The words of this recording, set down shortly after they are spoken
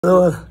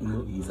No,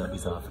 he's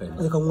our friend.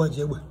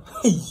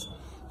 Hey,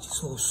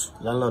 Jesus.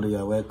 Landlord, you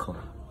are welcome.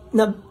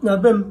 Bem.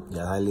 You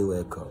are highly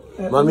welcome.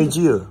 Mommy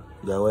Gio,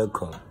 you are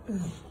welcome.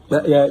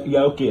 Yeah, you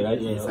are okay,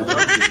 right? Yes, I'm okay.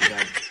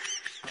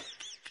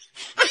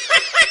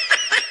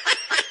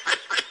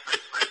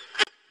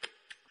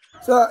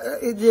 So,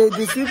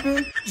 the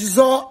sweeping,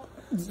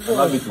 I'm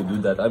happy to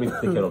do that. I'm happy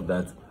to take care of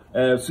that.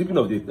 Sweeping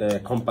of the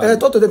compound.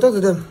 talk to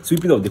them.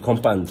 Sweeping of the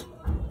compound.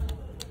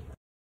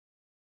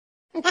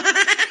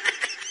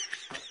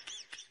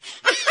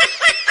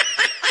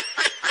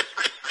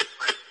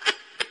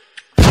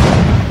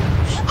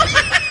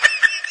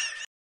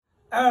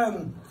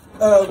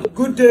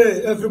 Good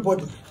day,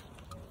 everybody.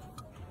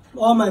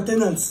 All my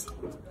tenants.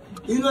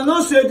 You know,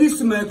 not say this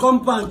is my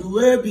compound,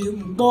 will be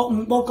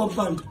more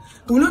compound.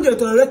 We don't get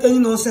tolerate any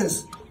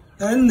nonsense.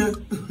 And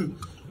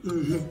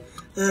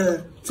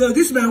so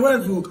this is my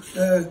wife.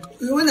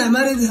 When I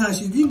married her,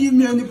 she didn't give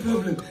me any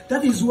problem.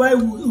 That is why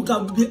we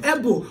can be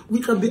able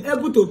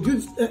to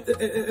build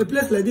a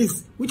place like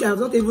this, which I have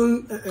not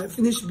even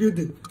finished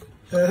building.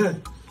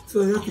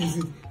 So that is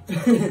it. I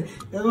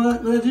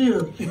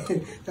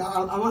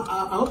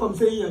hope I'm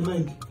saying your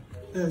mind.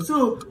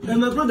 So,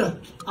 my brother,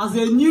 as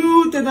a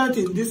new tenant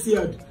in this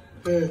yard,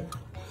 where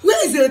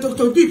is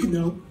Dr. Dick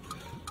now?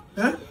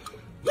 Where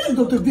is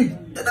Dr. Dick?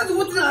 That's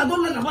what I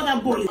don't like about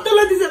that boy. Don't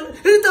let this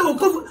anytime will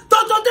come.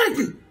 Dr.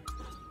 Dick!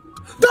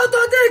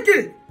 Dr.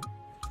 Dick!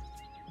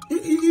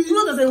 You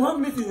know that I have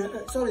meeting.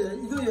 Sorry,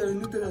 you know you're a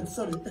new tenant.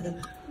 Sorry.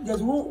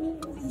 There's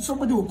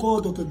somebody will call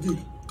Dr. Dick.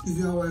 He's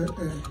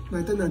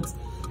my tenant.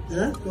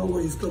 Yeah? Don't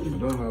worry, he's coming. I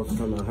don't have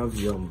time, I have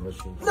you on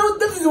brushing. No,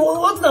 this is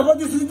what's about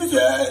this is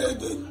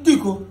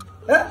Dico.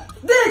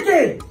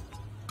 Dick!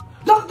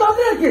 Dr.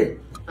 Dick!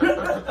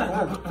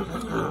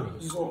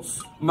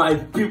 Jesus. My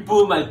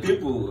people.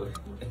 Dick.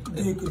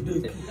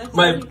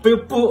 My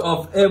people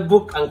of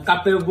ebook and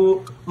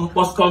capable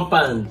post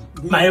compound.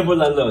 My able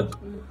landlord.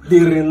 The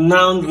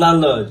renowned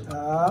landlord.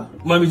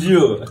 Mami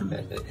Gio.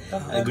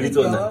 I greet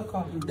honor.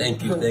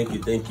 Thank you.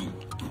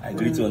 I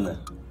greet honor.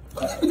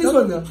 This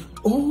one now.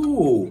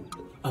 Oh,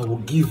 I will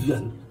give you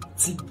a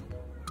tip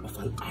of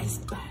an ice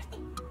bag.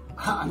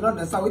 I'm not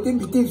understand. We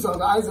think the tips of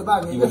the ice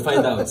bag. You will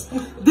find out.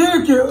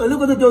 Dick, look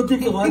what they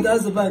think about the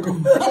ice bag.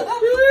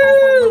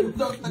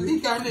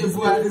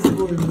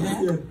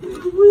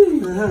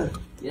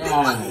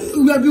 Yeah.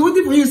 We have been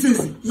waiting for you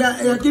since.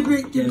 Yeah, keep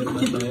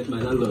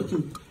My landlord,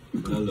 don't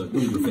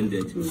be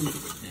offended.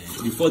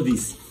 Before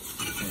this,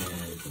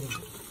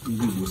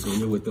 you was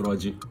only with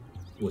Roger.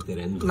 Let me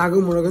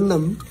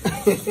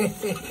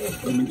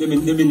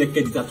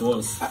naked it at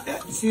once.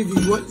 See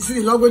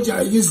the language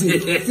I use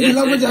it.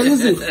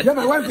 Yeah,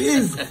 my wife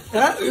is.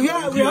 Yeah, we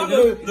have a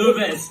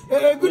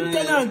good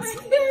tenant.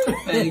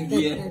 Thank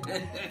you.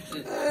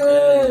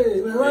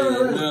 Hey, my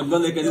wife. I'm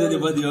not naked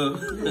anybody. I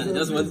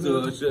just want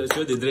to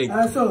show the drink.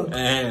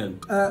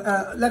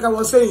 Like I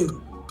was saying,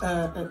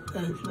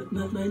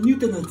 my new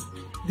tenant.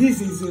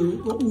 This is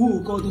who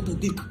we call Dr.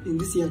 Dick in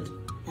this yard.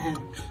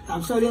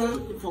 I'm sorry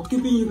for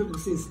keeping you people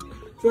since.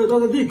 So,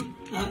 Dr. Dick,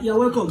 you're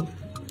welcome.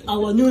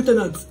 Our new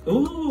tenant.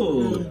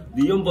 Oh,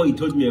 the young boy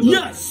told me about.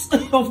 Yes,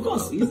 of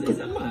course. He's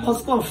a man.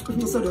 Of course.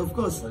 Sorry, of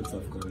course. Points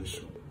of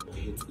correction. I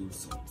hate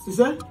insults. You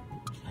said?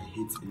 I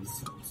hate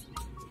insults.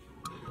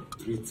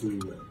 Treat me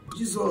well.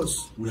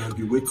 Jesus. We have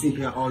been waiting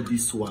here all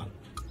this while.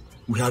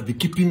 We have been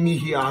keeping me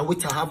here. I wait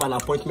to have an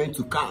appointment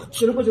to catch.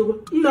 Hey!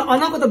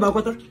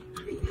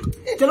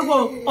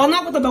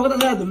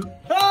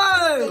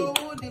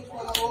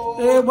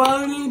 Hey,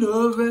 Barney,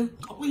 over.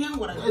 I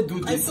do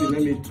this thing,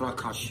 let me track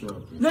her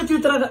short. Let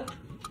you track.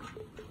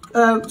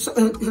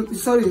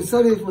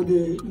 Sorry for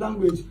the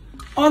language.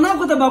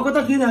 Let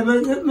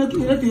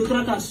you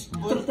track us.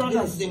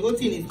 The whole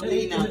thing is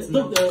playing out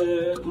now.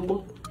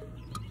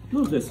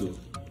 No, Vessel.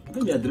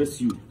 Let me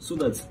address you so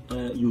that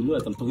you know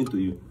that I'm talking to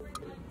you.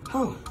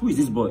 How? Who is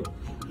this boy?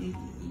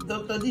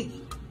 Dr. Dick.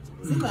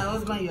 See my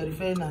husband you're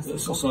referring us.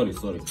 Sorry.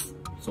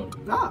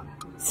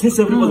 Since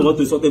everybody wants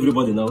to insult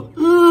everybody now.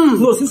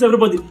 No, since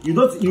everybody, do you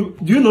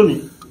know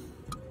me?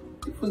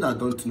 People that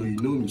don't know, you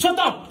know me. Shut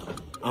up!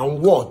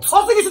 And what?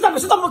 Shut up!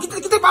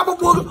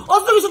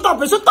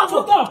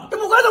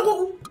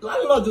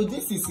 Landlord,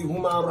 this is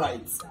human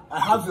rights. I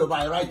have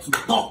my right to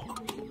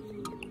talk.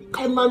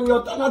 I'm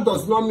your tenant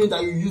does not mean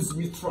that you use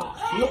me trash.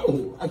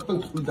 No, I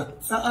don't do that.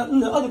 I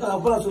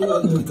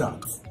don't do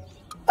that.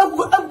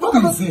 Who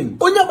is him?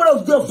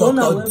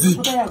 Dr.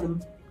 Dick.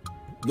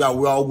 Yeah,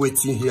 we are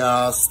waiting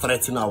here,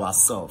 straightening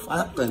ourselves.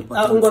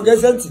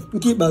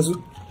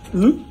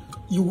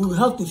 You will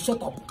have to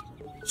shut up.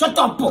 Shut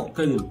up! Tell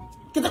him.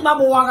 Shut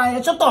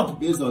up!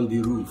 Based on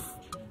the roof.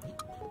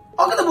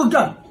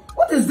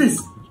 What is this?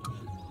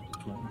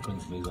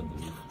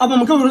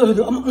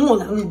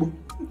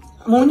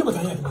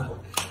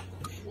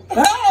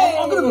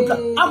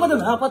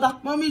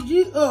 Mommy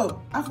G,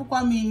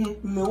 Africa me here.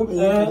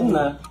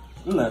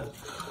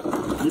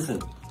 Listen.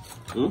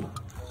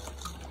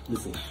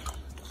 Listen.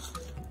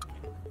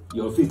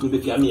 Your face don't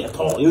fear me at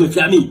all. You don't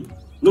fear me.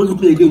 Don't look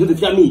me again. You don't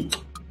fear me.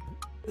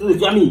 You don't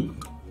fear me.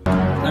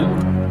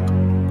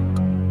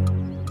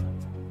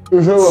 You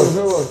say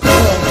what?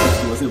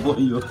 He was a boy,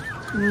 yo.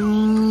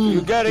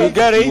 You get it?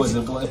 He was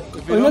a boy.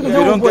 If you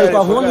don't get it,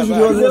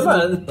 forget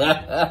about it.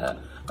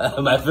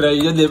 My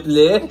friend, you don't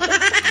play.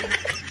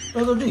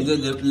 Dr. You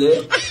D. don't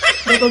play.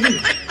 Dr. D.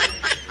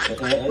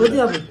 What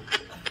happened?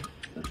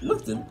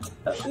 Nothing.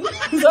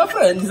 He's our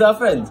friend. He's our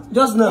friend.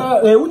 Just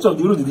now. Which of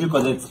the room did you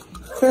connect?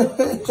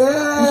 Which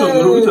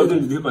of them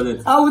did you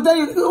connect? I will tell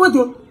you. Wait,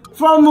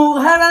 from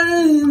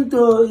Harare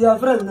to your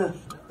friend.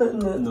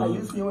 No, Are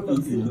you seeing what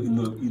I'm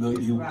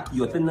saying?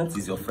 your tenant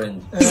is your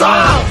friend. Okay,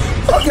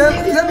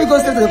 let me go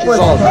straight to the point.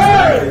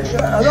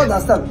 I don't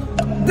understand.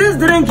 This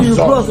drink you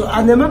brought,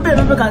 and the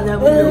member can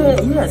never.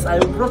 Yes, I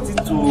brought it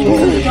to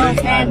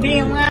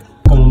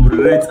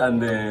commemorate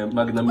and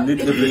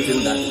magnanimate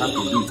everything that has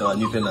to do with our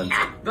new tenant.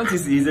 Don't you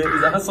see? He's a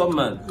handsome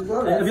man.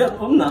 What did you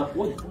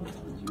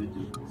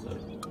do?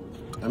 Sorry.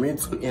 I mean,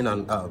 to in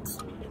and out.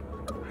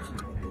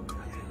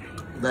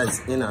 That's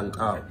in and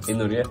out. In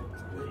Oria?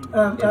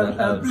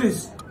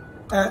 Please.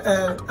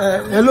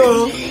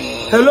 Hello,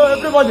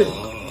 everybody.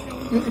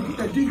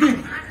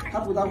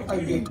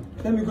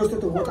 Let me go straight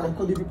to what I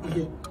call the people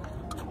here.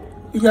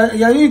 You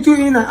are into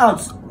in and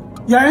out.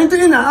 You are into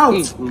in and out.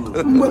 In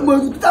and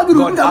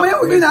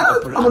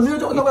out.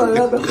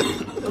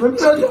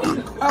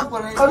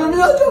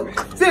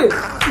 See,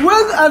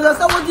 when I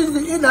understand what is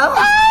the in and out, I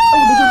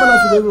will get you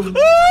to the room.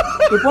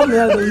 The problem is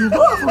that you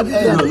go for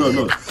this.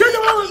 No.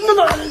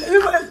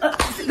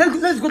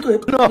 Let's go to a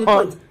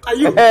point. Are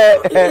you? In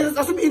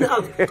and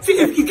out. See,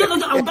 if you get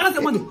out, I'll balance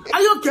the money.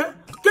 Are you okay?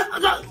 Get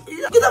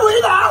away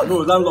in and out. No,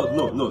 landlord,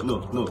 no.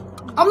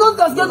 I'm not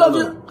that scared of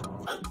you.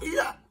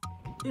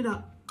 In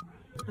and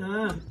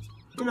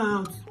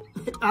out.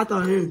 Out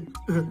of here.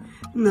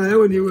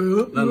 No, you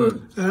will.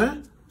 Landlord.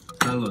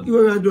 You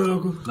will do it.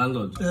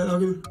 Landlord.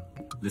 Okay.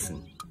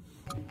 Listen.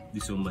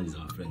 This young man is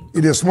our friend.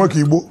 It is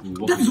smoky,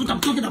 Igbo. That is what I'm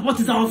talking about.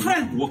 Is our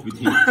friend. Work with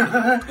him.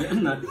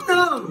 No.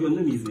 Your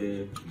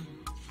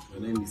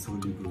name is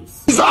Holy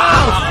Ghost.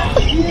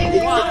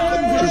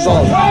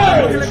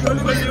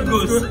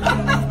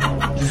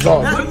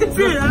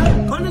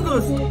 Holy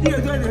Ghost.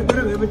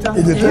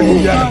 It is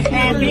taking I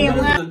mean,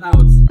 the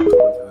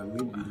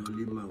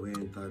holy man went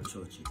enter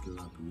church, he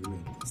clap, women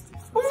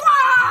testify.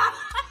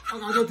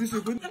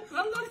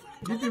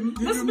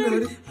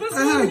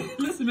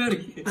 Let's marry.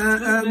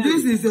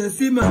 This is a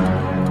seaman.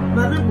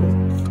 My people.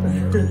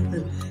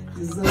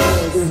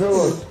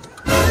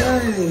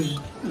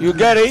 You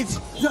get it?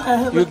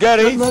 You get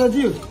it?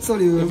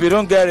 Sorry. If you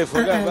don't get it,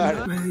 forget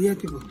about it. Yeah,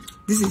 people.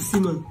 This is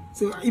seaman.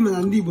 So, even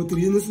and the but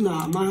you know,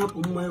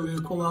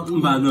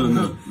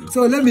 No.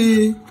 So let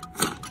me.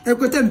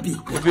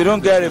 If you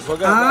don't get it,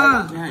 forget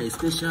about it. Yeah, it's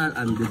special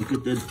and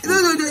dedicated.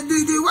 No,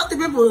 they want the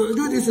people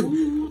do this.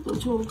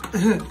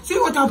 See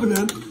what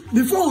happened?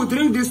 Before we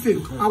drink this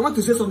thing, I want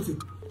to say something.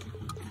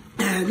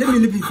 Let me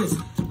leave it first.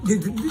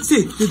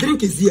 See, the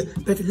drink is here,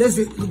 but let's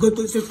go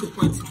to the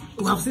point.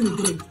 We have seen the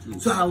drink,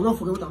 so I will not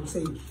forget what I'm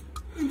saying.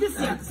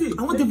 See,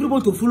 I want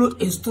everybody to follow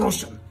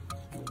instruction.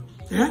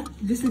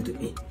 Listen to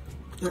me.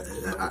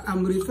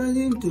 I'm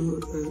referring to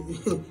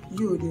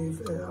you,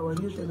 our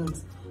new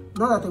tenants.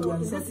 Now that we are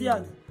in this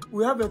yard,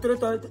 we have a 3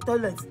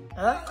 toilets.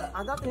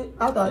 And that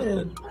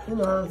in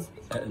the house.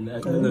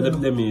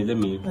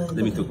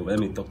 Let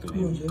me talk to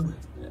him.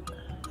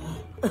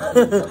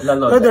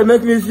 Let them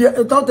make me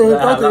talk to him.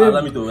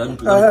 Let me talk.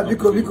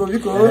 Because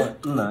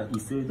he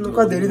said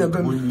because they read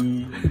about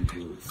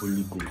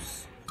Holy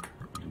Ghost.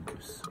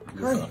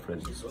 Our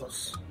friend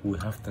Jesus. We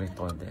have 3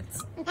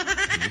 toilets.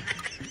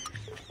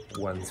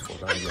 One is for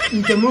that.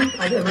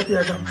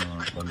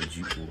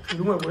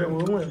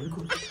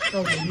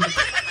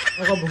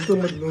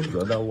 The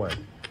other one.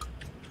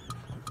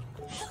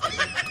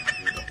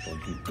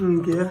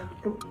 Do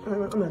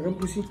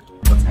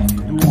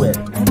well.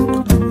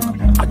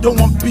 I don't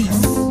want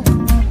peace.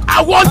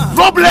 I want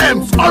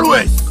problems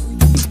always.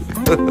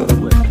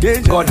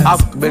 God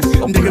have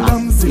mercy on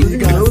us.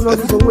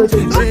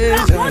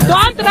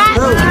 Don't try.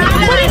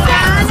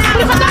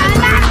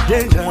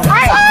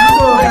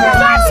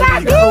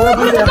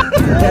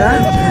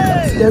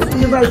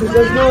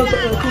 There's no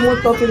too much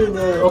talking in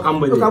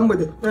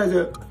Okambode.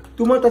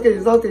 Too much talking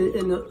is out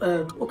in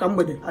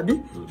Okambode. Abi?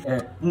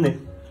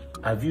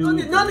 Have you? No,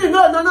 don't do it.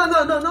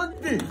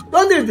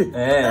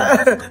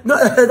 No,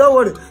 don't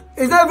worry.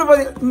 Is that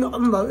everybody? No,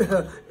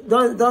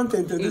 don't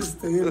introduce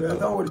to him.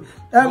 Don't worry.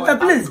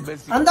 Please,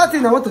 and that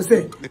thing I want to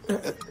say,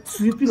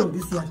 sweeping of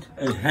this yard.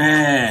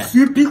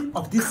 Sweeping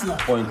of this yard.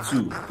 Point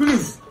 2.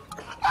 Please.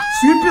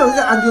 Sweeping of this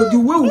yard, and the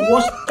way we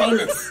wash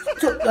toilets.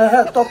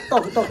 Talk.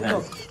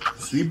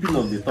 Sweeping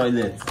of the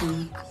toilet.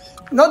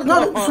 Not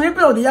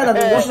sweeping of the yard and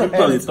the washing.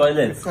 Sweeping of the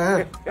toilet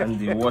and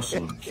the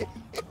washing.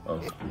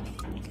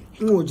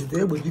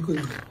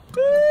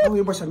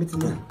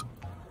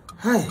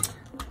 Hi.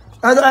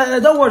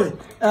 Don't worry.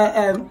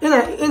 In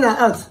and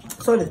out.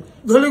 Sorry.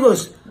 The Holy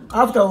Ghost.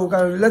 After we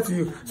can relate to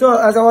you. So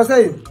as I was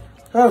saying,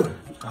 I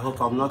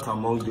hope I'm not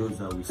among those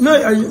that will. No.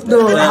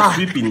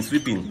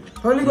 Sweeping.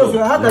 Holy Ghost.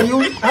 How can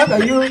you?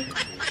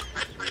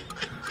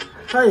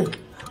 Hi.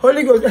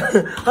 Holy Ghost,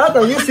 how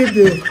can you sleep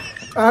the?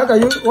 How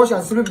can you wash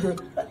and sleep the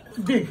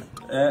big?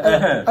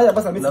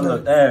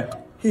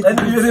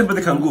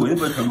 Anybody can go.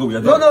 Anybody can go.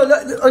 No,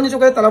 only you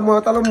get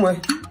talamo.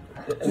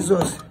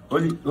 Jesus.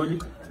 Holy.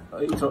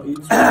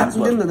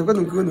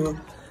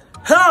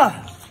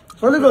 Ha!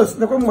 Holy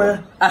Ghost,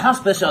 I have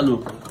special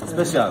look.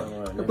 Special.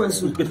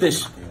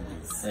 Petish.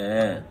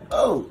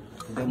 Oh.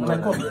 My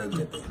God.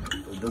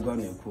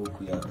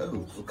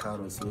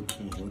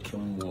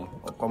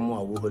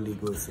 Holy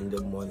Ghost in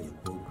the morning.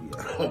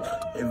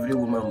 Every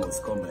woman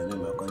must come by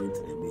name according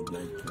to the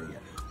midnight prayer.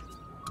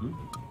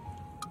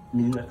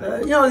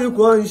 You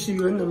go and see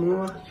you in the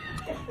morning.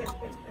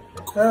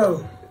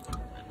 Oh,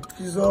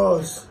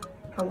 Jesus.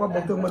 I'm going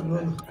back to my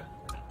mom.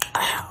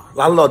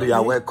 Landlord, you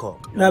are welcome.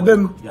 You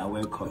are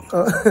welcome.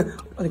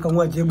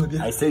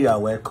 I say you are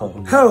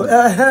welcome. How?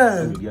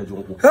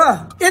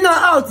 In or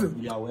out?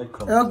 You are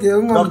welcome. Okay,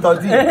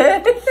 Dr. D.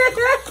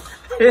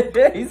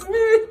 It's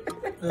me.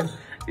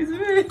 It's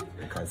me.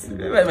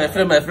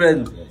 My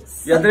friend.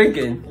 Yes. You are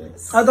drinking?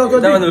 Yes. Dr.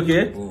 That one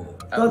okay?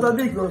 Dr.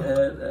 D, you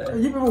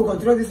people will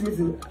continue this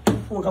meeting.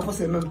 We can force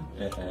a man.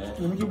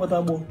 You make it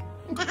better more.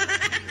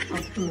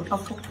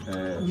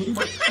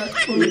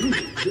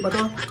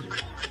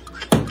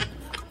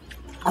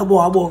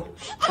 Abo.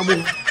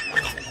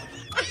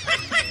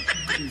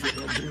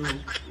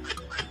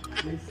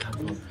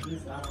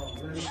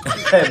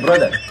 Hey,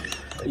 brother.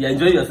 You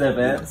enjoy yourself,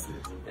 eh?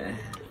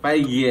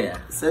 5 years.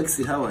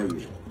 Sexy, how are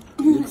you?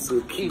 You look so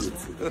cute.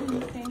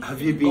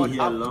 Have you been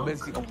here long?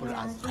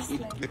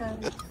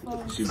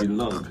 She been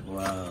long.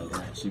 Wow.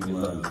 She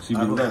been long.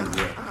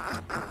 Yeah.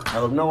 I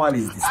hope no one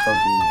is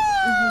disturbing you.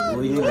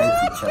 Would you like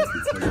to chat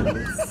with me?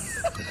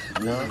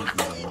 No?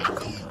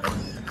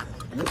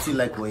 Don't you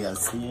like what you're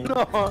seeing?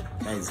 No.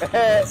 That is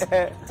crazy.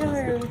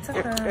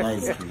 That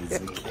is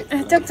crazy.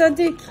 Dr.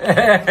 Dick.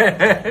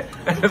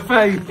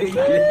 5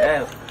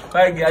 years.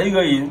 5 years. Are you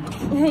going?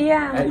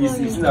 Yeah. You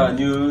see our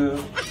new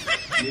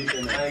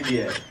 5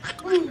 years.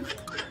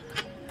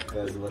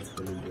 That's what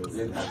Holy Ghost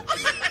is.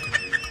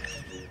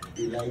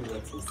 You like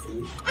what you see?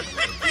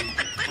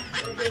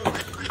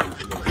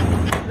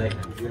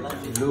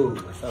 No,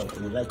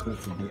 you like me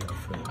to be your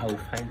friend. I will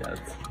find out.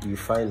 You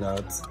find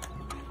out.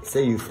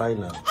 Say you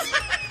find out.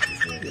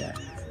 Yeah.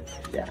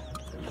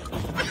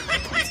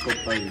 This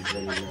company is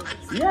very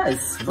nice.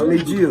 Yes. Family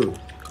Gio,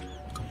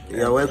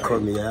 you are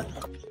welcome here.